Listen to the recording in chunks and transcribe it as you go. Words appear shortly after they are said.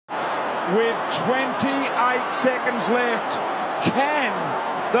with 28 seconds left. Can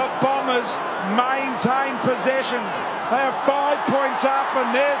the Bombers maintain possession? They are 5 points up,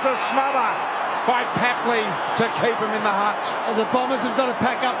 and there's a smother by Papley to keep them in the hunt. The Bombers have got to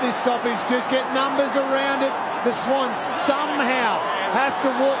pack up this stoppage, just get numbers around it. The Swans somehow have to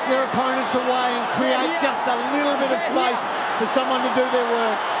walk their opponents away and create just a little bit of space for someone to do their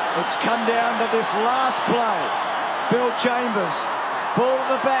work. It's come down to this last play. Bill Chambers, ball at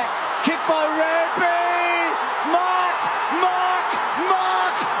the back, kick by Redby, Mark,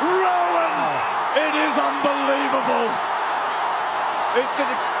 Rohan! It is unbelievable. It's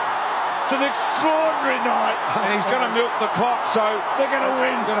an extraordinary night. And he's going to milk the clock, so they're going to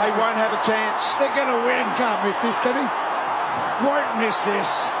win. They won't have a chance. They're going to win. Can't miss this, can he? Won't miss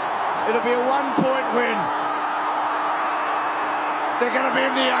this. It'll be a 1-point win. They're going to be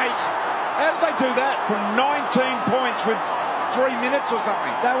in the 8. How did they do that from 19 points with 3 minutes or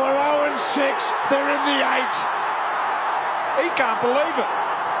something? They were 0-6. They're in the 8. He can't believe it.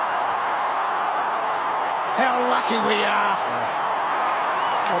 How lucky we are.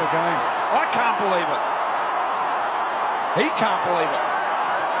 What a game. I can't believe it. He can't believe it.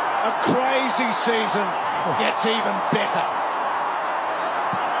 A crazy season gets even better.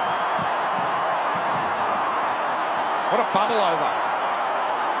 What a bubble over.